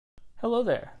Hello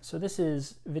there. So this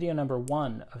is video number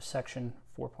 1 of section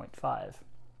 4.5.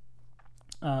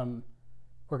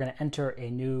 We're going to enter a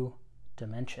new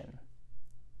dimension.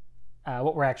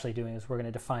 What we're actually doing is we're going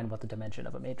to define what the dimension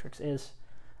of a matrix is.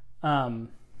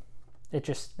 It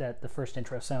just that the first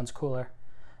intro sounds cooler.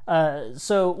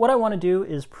 So what I want to do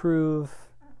is prove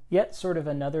yet sort of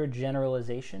another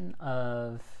generalization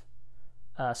of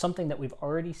something that we've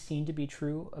already seen to be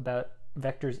true about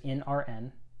vectors in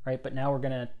Rn. Right, but now we're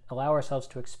going to allow ourselves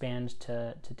to expand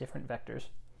to different vectors.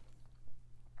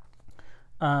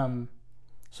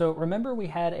 So remember we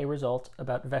had a result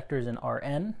about vectors in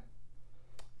Rn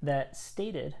that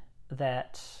stated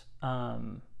that,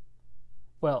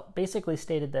 basically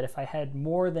stated that if I had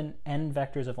more than n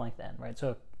vectors of length n, right,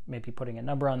 so maybe putting a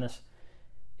number on this,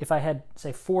 if I had,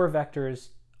 say, 4 vectors,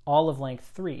 all of length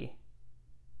 3,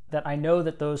 that I know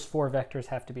that those 4 vectors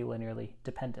have to be linearly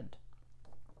dependent.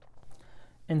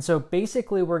 And so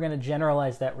basically we're going to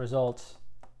generalize that result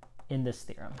in this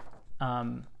theorem.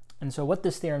 And so what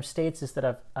this theorem states is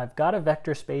that I've got a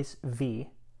vector space V,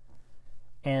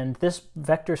 and this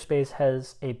vector space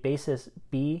has a basis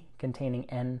B containing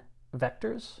n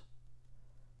vectors.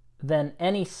 Then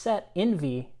any set in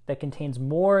V that contains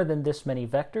more than this many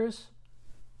vectors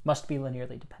must be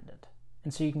linearly dependent.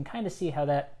 And so you can kind of see how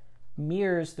that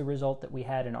mirrors the result that we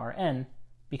had in Rn,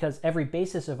 because every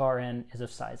basis of Rn is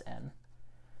of size n.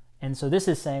 And so this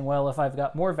is saying, well, if I've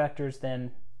got more vectors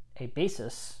than a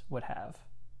basis would have,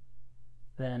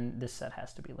 then this set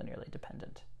has to be linearly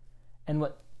dependent. And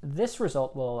what this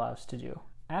result will allow us to do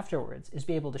afterwards is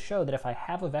be able to show that if I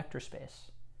have a vector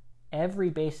space, every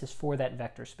basis for that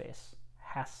vector space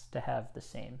has to have the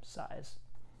same size.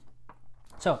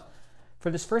 So for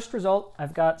this first result,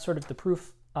 I've got sort of the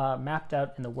proof mapped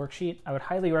out in the worksheet. I would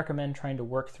highly recommend trying to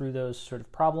work through those sort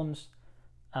of problems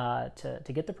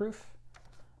to get the proof.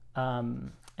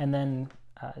 And then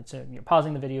so you're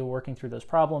pausing the video, working through those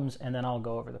problems, and then I'll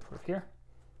go over the proof here.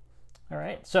 All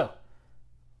right, so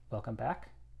welcome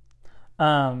back.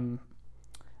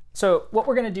 So what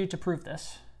we're going to do to prove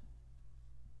this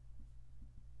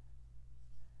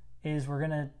is we're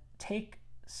going to take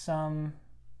some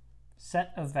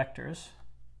set of vectors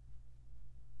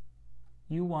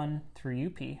u1 through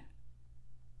up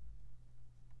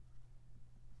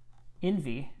in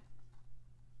V,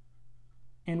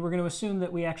 and we're going to assume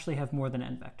that we actually have more than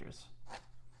n vectors.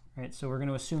 Right? So we're going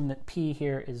to assume that P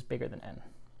here is bigger than n.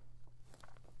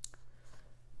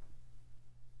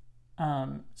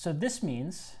 So this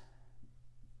means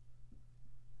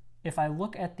if I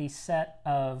look at the set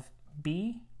of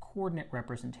B coordinate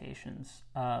representations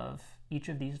of each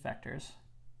of these vectors,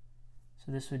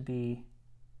 so this would be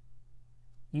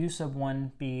u sub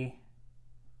 1b,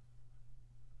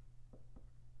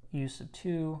 u sub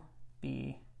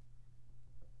 2b,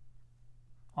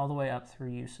 all the way up through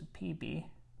u sub pb,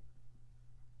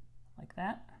 like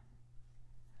that.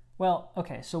 Well,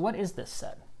 okay, so what is this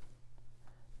set?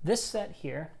 This set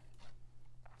here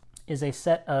is a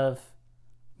set of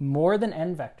more than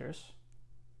n vectors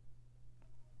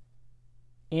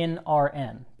in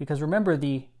Rn, because remember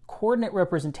the coordinate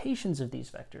representations of these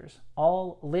vectors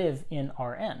all live in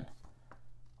Rn.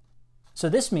 So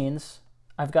this means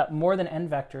I've got more than n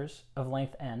vectors of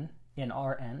length n in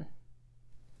Rn.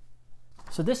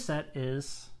 So this set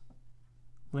is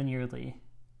linearly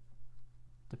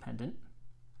dependent.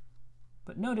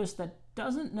 But notice that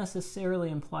doesn't necessarily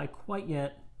imply quite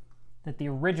yet that the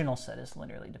original set is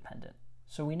linearly dependent.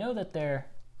 So we know that their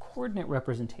coordinate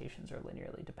representations are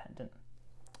linearly dependent.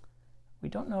 We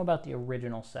don't know about the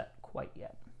original set quite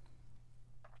yet.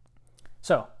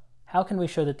 So how can we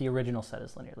show that the original set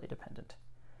is linearly dependent?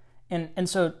 And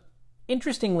so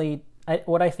interestingly,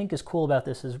 what I think is cool about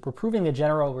this is we're proving the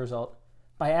general result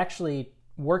by actually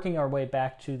working our way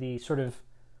back to the sort of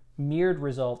mirrored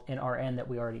result in Rn that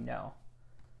we already know.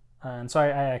 And so I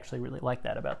actually really like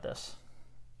that about this.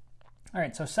 All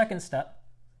right, so second step.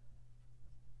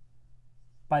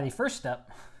 By the first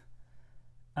step,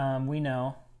 we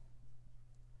know,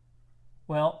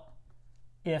 well,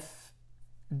 if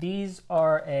these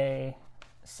are a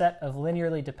set of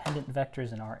linearly dependent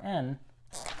vectors in Rn,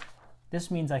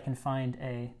 this means I can find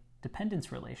a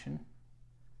dependence relation.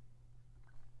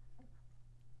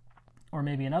 Or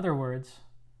maybe in other words,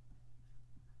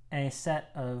 a set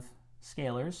of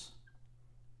scalars,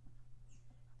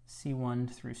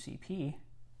 C1 through Cp,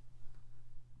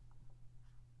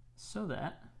 so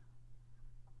that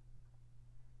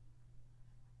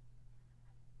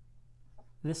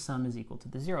this sum is equal to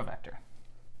the 0 vector.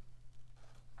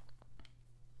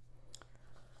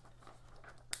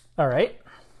 All right,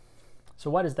 so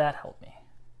why does that help me?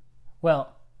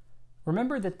 Well,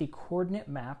 remember that the coordinate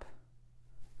map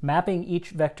mapping each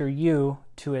vector u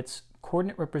to its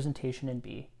coordinate representation in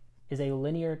B is a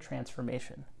linear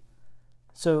transformation.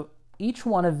 So each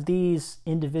one of these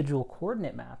individual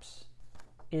coordinate maps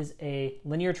is a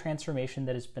linear transformation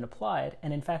that has been applied,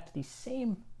 and in fact the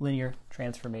same linear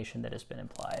transformation that has been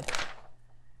applied.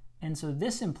 And so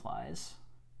this implies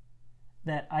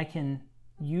that I can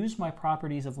use my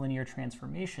properties of linear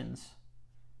transformations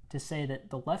to say that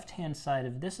the left-hand side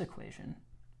of this equation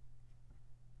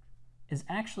is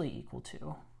actually equal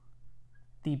to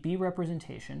the B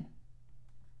representation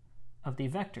of the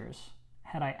vectors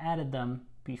had I added them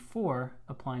before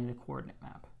applying the coordinate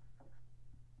map.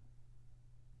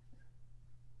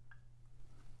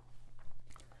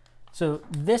 So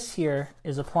this here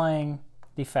is applying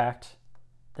the fact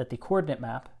that the coordinate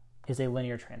map is a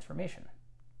linear transformation.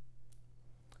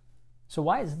 So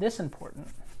why is this important?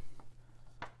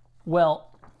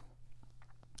 Well,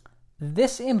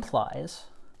 this implies,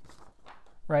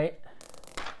 right,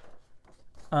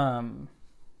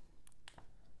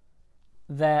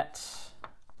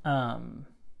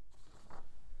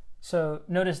 so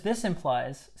notice this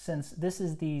implies, since this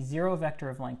is the zero vector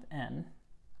of length n,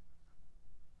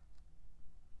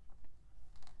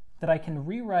 that I can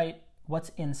rewrite what's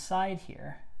inside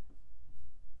here.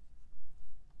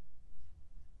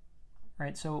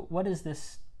 Right, so what is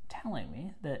this telling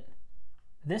me? That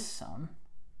this sum,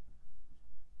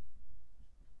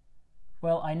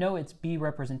 well, I know it's B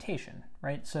representation,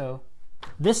 right? So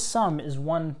this sum is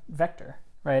one vector,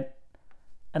 right?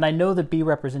 And I know the B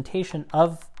representation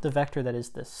of the vector that is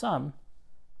this sum,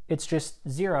 it's just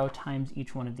 0 times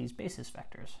each one of these basis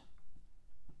vectors.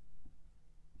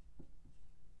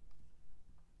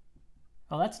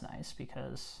 Well, that's nice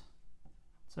because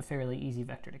it's a fairly easy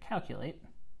vector to calculate.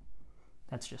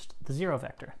 That's just the 0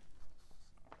 vector.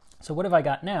 So what have I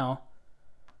got now?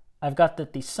 I've got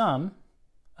that the sum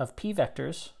of p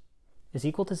vectors is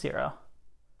equal to 0.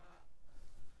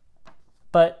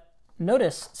 But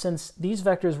notice, since these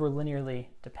vectors were linearly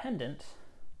dependent,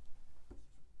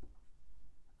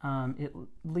 at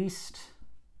least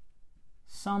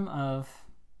some of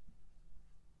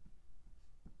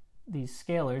these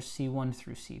scalars, C1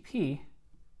 through Cp,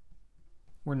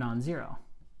 were non-zero.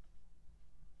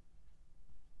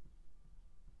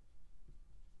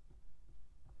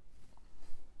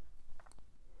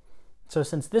 So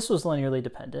since this was linearly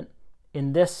dependent,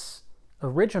 in this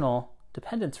original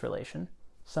dependence relation,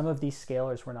 some of these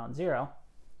scalars were non-zero,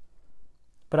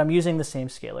 but I'm using the same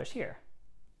scalars here.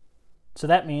 So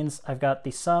that means I've got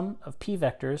the sum of p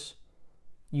vectors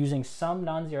using some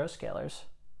non-zero scalars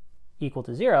equal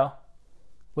to 0,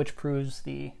 which proves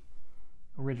the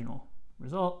original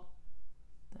result,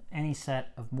 that any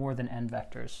set of more than n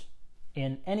vectors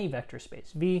in any vector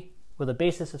space V with a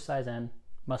basis of size n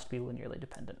must be linearly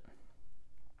dependent.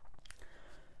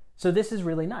 So this is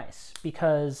really nice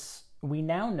because we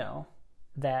now know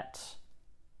that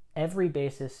every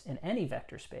basis in any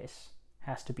vector space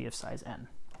has to be of size n.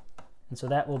 And so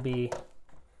that will be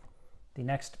the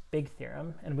next big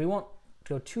theorem. And we won't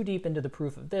go too deep into the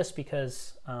proof of this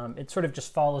because it sort of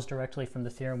just follows directly from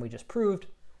the theorem we just proved.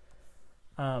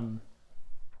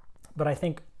 But I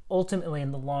think ultimately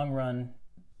in the long run,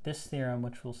 this theorem,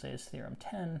 which we'll say is theorem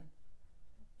 10,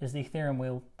 is the theorem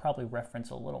we'll probably reference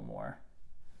a little more.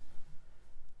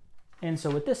 And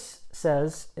so what this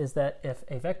says is that if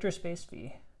a vector space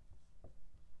V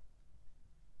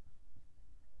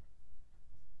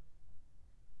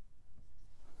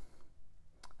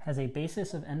has a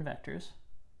basis of n vectors,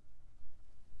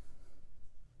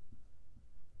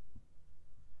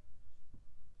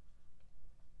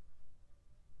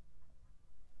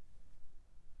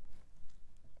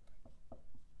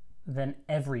 then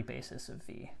every basis of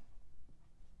V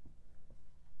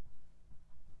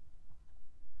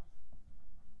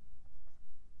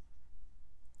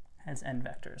has n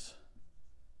vectors.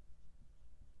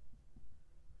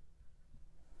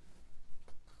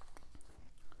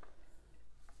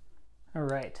 All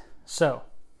right, so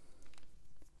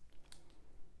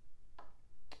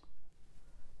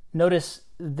notice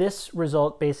this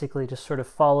result basically just sort of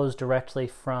follows directly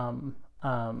from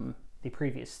the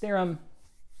previous theorem,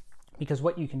 because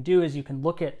what you can do is you can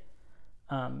look at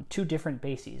two different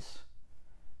bases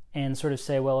and sort of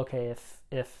say, well, okay,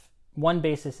 if one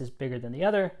basis is bigger than the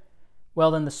other,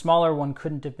 well, then the smaller one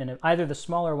couldn't have been, either the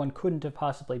smaller one couldn't have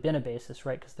possibly been a basis,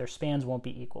 right, because their spans won't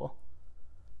be equal.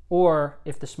 Or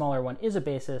if the smaller one is a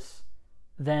basis,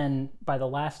 then by the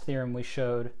last theorem we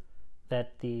showed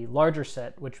that the larger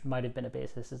set, which might have been a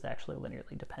basis, is actually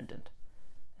linearly dependent.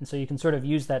 And so you can sort of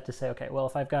use that to say, okay, well,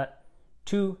 if I've got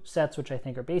two sets which I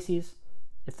think are bases,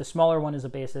 if the smaller one is a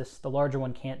basis, the larger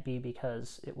one can't be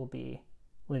because it will be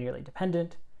linearly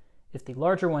dependent. If the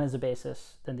larger one is a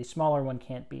basis, then the smaller one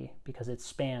can't be, because its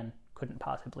span couldn't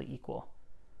possibly equal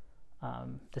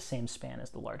the same span as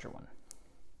the larger one.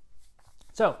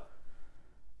 So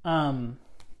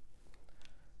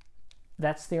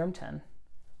that's theorem 10.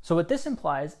 So what this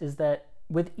implies is that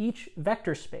with each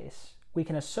vector space, we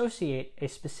can associate a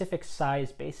specific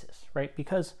size basis, right?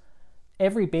 Because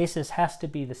every basis has to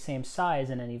be the same size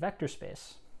in any vector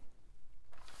space.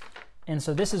 And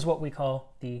so this is what we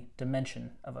call the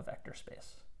dimension of a vector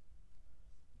space.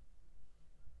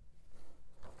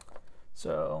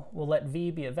 So we'll let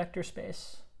V be a vector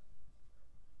space.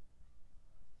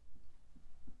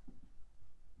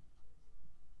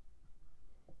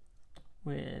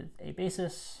 With a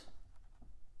basis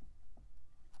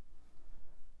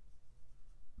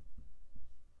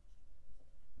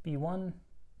B1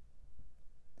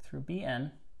 through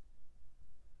Bn.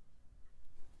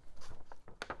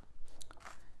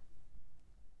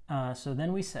 So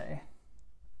then we say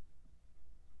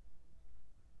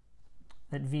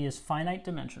that V is finite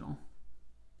dimensional.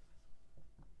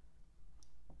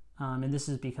 And this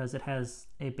is because it has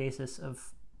a basis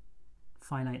of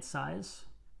finite size.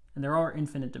 And there are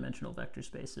infinite dimensional vector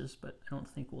spaces, but I don't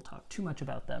think we'll talk too much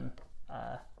about them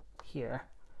here.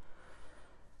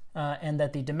 And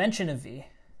that the dimension of V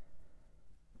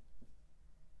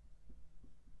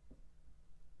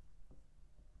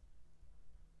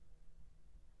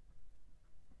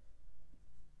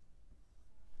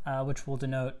which will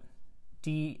denote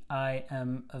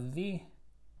dim of V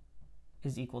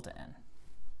is equal to n.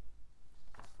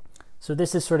 So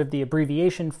this is sort of the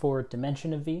abbreviation for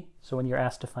dimension of V. So when you're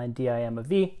asked to find dim of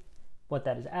V, what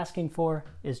that is asking for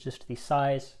is just the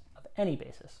size of any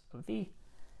basis of V.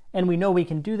 And we know we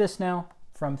can do this now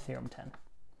from theorem 10.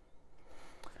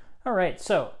 All right,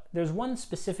 so there's one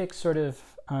specific sort of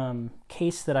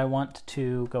case that I want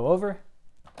to go over.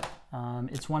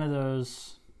 It's one of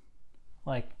those,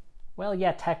 like, well,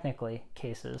 yeah, technically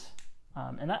cases.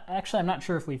 And actually, I'm not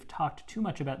sure if we've talked too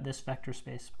much about this vector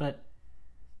space, but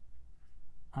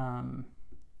the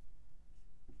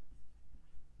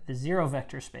zero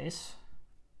vector space,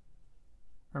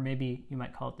 or maybe you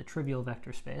might call it the trivial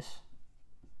vector space,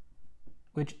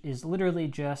 which is literally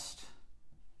just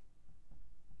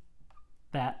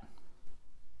that,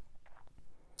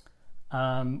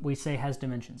 we say has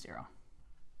dimension 0.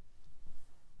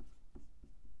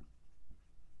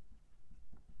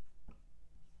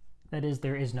 That is,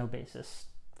 there is no basis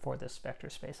for this vector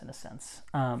space in a sense.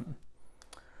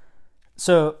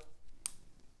 So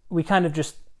we kind of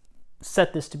just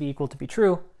set this to be equal to be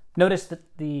true. Notice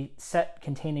that the set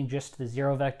containing just the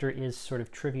 0 vector is sort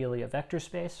of trivially a vector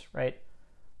space, right?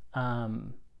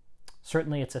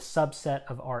 Certainly it's a subset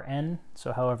of Rn.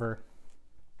 So however,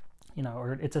 you know,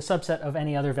 or it's a subset of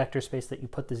any other vector space that you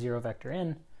put the 0 vector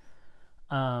in.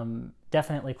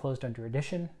 Definitely closed under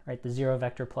addition, right? The 0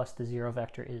 vector plus the 0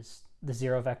 vector is the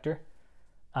 0 vector.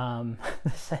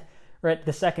 Right,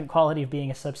 the second quality of being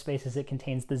a subspace is it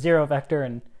contains the 0 vector,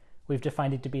 and we've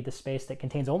defined it to be the space that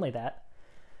contains only that.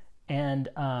 And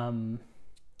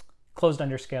closed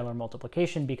under scalar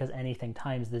multiplication, because anything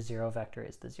times the 0 vector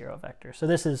is the 0 vector. So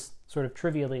this is sort of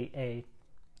trivially a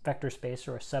vector space,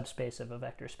 or a subspace of a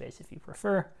vector space if you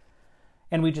prefer.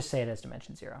 And we just say it has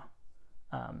dimension 0.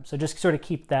 So just sort of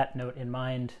keep that note in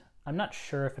mind. I'm not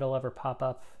sure if it'll ever pop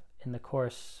up in the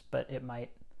course, but it might.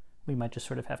 We might just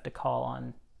sort of have to call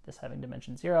on this having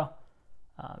dimension 0.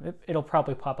 It'll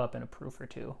probably pop up in a proof or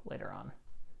two later on.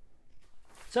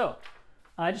 So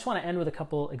I just want to end with a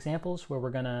couple examples where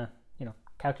we're going to, you know,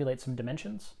 calculate some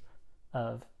dimensions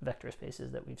of vector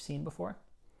spaces that we've seen before.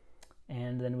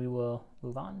 And then we will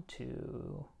move on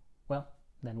to, well,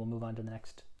 then we'll move on to the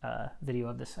next video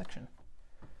of this section.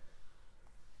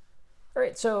 All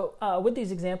right, so with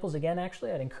these examples, again,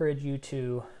 actually, I'd encourage you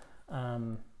to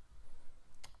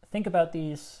think about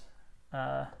these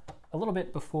a little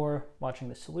bit before watching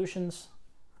the solutions.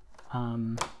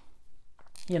 You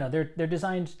know, they're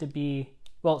designed to be,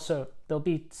 well, so they'll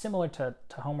be similar to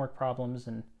homework problems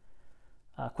and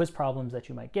quiz problems that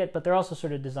you might get, but they're also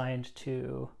sort of designed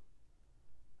to,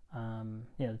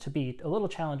 you know, to be a little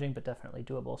challenging, but definitely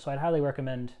doable. So I'd highly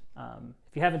recommend,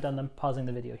 if you haven't done them, pausing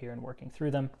the video here and working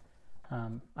through them.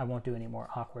 I won't do any more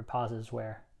awkward pauses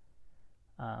where,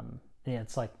 yeah,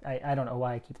 it's like, I don't know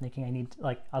why I keep thinking I need to,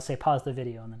 like, I'll say pause the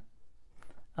video and then,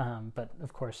 but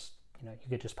of course, you know, you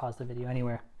could just pause the video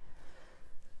anywhere.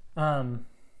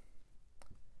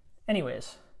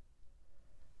 Anyways,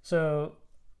 so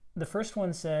the first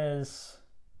one says,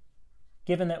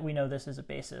 given that we know this is a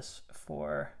basis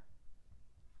for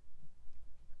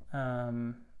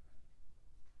the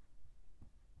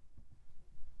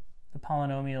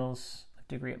polynomials of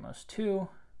degree at most 2,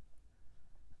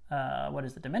 what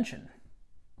is the dimension?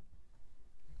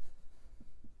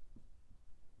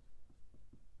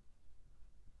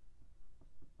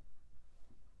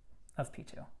 Of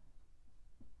P2.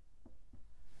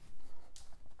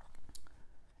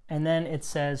 And then it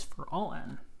says for all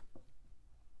n,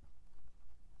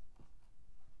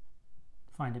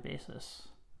 find a basis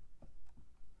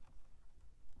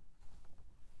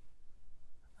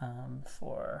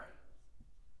for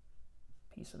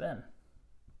P sub n.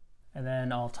 And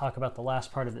then I'll talk about the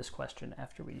last part of this question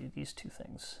after we do these two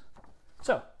things.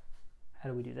 So, how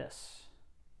do we do this?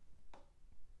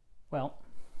 Well,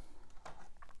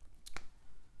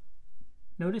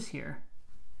 notice here,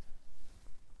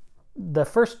 the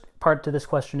first part to this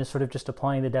question is sort of just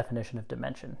applying the definition of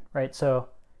dimension, right? So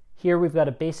here we've got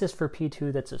a basis for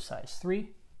P2 that's of size 3.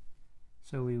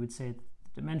 So we would say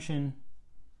the dimension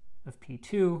of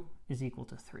P2 is equal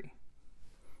to 3.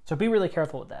 So be really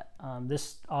careful with that.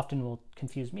 This often will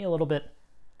confuse me a little bit.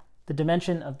 The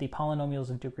dimension of the polynomials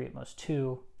of degree at most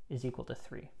 2 is equal to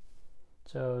 3.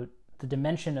 So the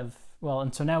dimension of, well,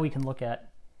 and so now we can look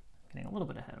at, I'm getting a little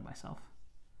bit ahead of myself.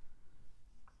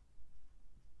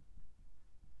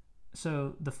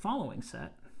 So the following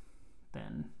set,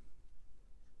 then,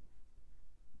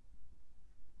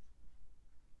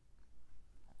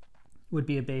 would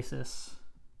be a basis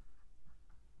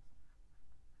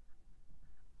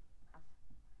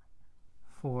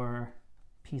for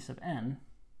P sub n.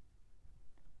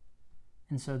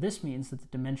 And so this means that the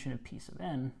dimension of P sub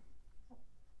n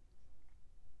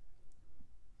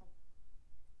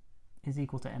is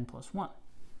equal to n plus 1.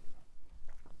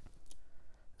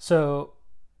 So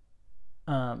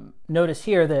notice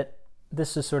here that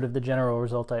this is sort of the general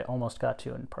result I almost got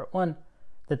to in part 1,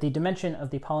 that the dimension of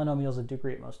the polynomials of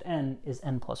degree at most n is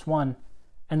n plus 1.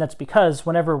 And that's because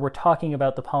whenever we're talking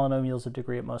about the polynomials of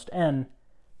degree at most n,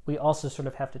 we also sort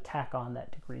of have to tack on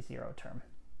that degree 0 term.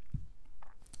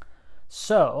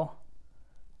 So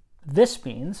this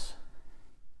means,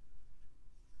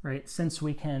 right, since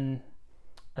we can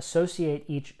associate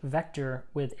each vector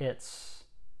with its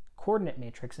coordinate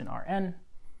matrix in Rn,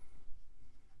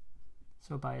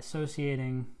 so by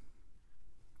associating,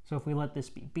 so if we let this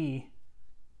be B,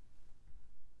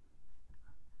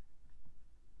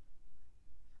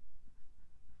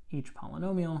 each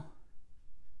polynomial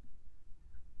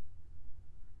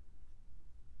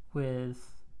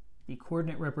with the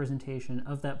coordinate representation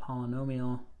of that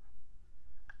polynomial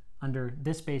under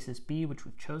this basis B, which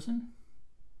we've chosen,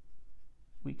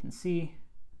 we can see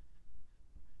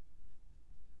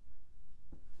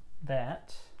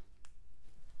that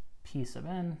P sub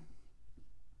n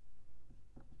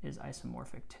is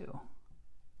isomorphic to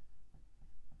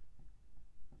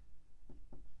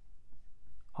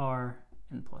R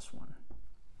n plus 1.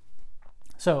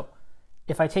 So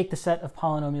if I take the set of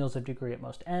polynomials of degree at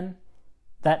most n,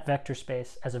 that vector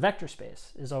space as a vector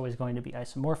space is always going to be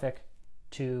isomorphic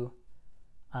to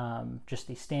just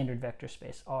the standard vector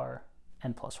space R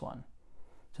n plus 1.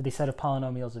 So the set of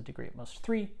polynomials of degree at most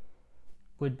 3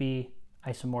 would be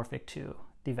isomorphic to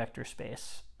the vector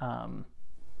space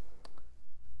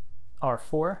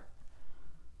R4.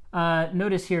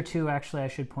 Notice here too, actually I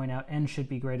should point out n should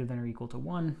be greater than or equal to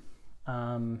 1.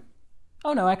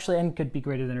 Oh no, actually n could be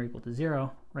greater than or equal to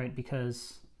 0, right?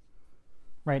 Because,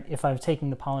 right, if I was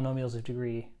taking the polynomials of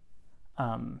degree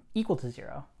equal to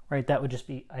 0, right, that would just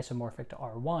be isomorphic to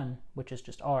R1, which is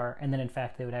just R, and then in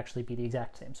fact they would actually be the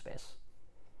exact same space.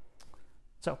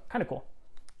 So kind of cool.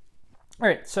 All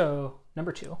right, so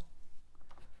number 2.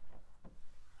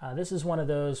 This is one of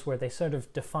those where they sort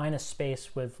of define a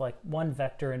space with like one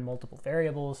vector and multiple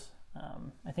variables.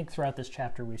 I think throughout this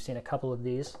chapter we've seen a couple of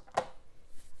these.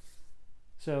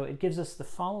 So it gives us the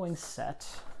following set,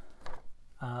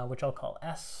 which I'll call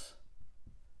S.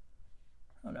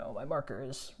 Oh no, my marker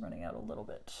is running out a little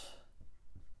bit.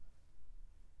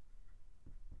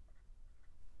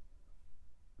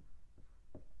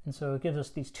 And so it gives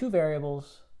us these two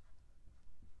variables.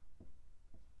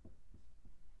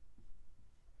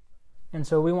 And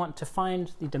so we want to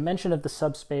find the dimension of the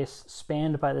subspace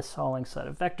spanned by this following set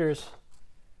of vectors,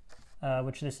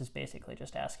 which this is basically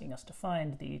just asking us to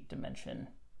find the dimension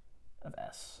of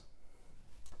S.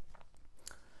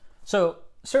 So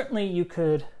certainly you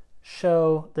could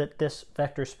show that this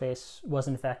vector space was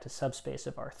in fact a subspace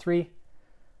of R3,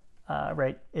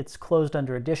 right? It's closed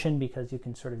under addition because you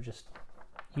can sort of just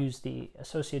use the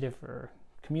associative or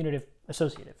commutative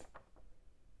associative.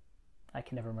 I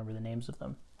can never remember the names of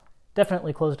them.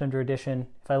 Definitely closed under addition.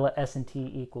 If I let S and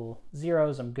T equal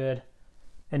zeros, I'm good.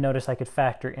 And notice I could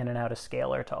factor in and out a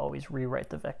scalar to always rewrite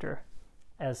the vector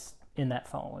as in that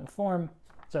following form.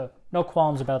 So no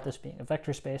qualms about this being a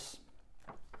vector space.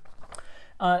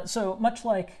 So much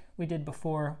like we did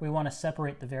before, we want to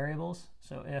separate the variables.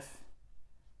 So if,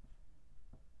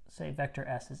 say, vector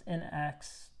s is in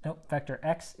x, nope, vector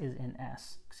x is in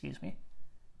s, excuse me,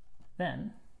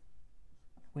 then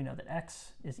we know that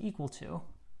x is equal to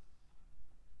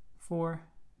 4,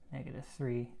 negative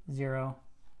 3, 0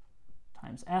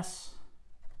 times s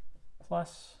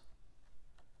plus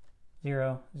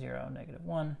 0, 0, negative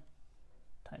 1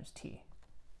 times t.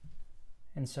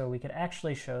 And so we could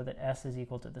actually show that s is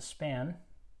equal to the span,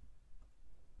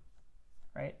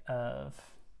 right, of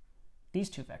these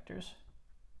two vectors.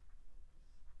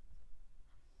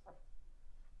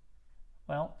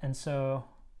 Well, and so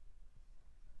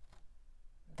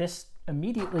this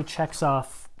immediately checks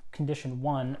off condition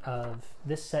 1 of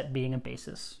this set being a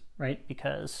basis, right?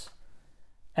 Because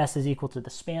s is equal to the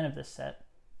span of this set.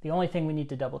 The only thing we need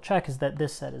to double check is that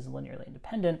this set is linearly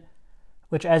independent,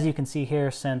 which, as you can see here,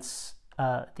 since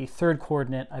the third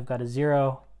coordinate, I've got a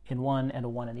 0 in one and a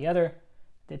 1 in the other,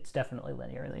 it's definitely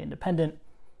linearly independent.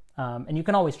 And you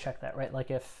can always check that, right? Like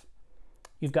if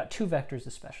you've got two vectors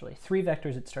especially. 3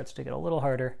 vectors, it starts to get a little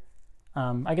harder.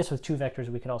 I guess with 2 vectors,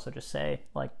 we could also just say,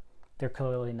 like, they're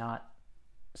clearly not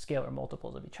scalar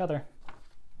multiples of each other.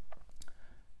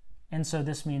 And so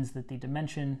this means that the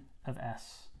dimension of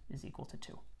S is equal to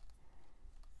 2.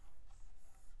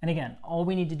 And again, all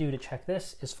we need to do to check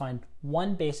this is find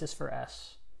one basis for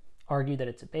S, argue that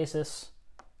it's a basis,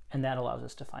 and that allows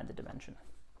us to find the dimension.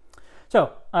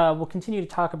 So we'll continue to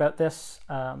talk about this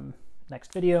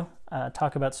next video,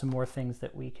 talk about some more things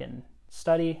that we can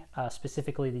study,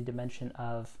 specifically the dimension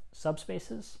of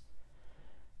subspaces.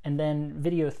 And then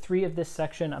video 3 of this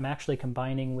section, I'm actually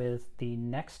combining with the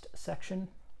next section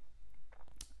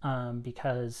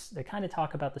because they kind of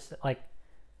talk about this, like,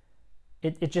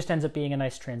 it just ends up being a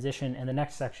nice transition, and the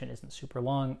next section isn't super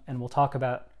long, and we'll talk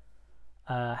about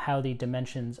how the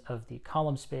dimensions of the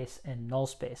column space and null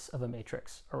space of a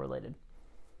matrix are related.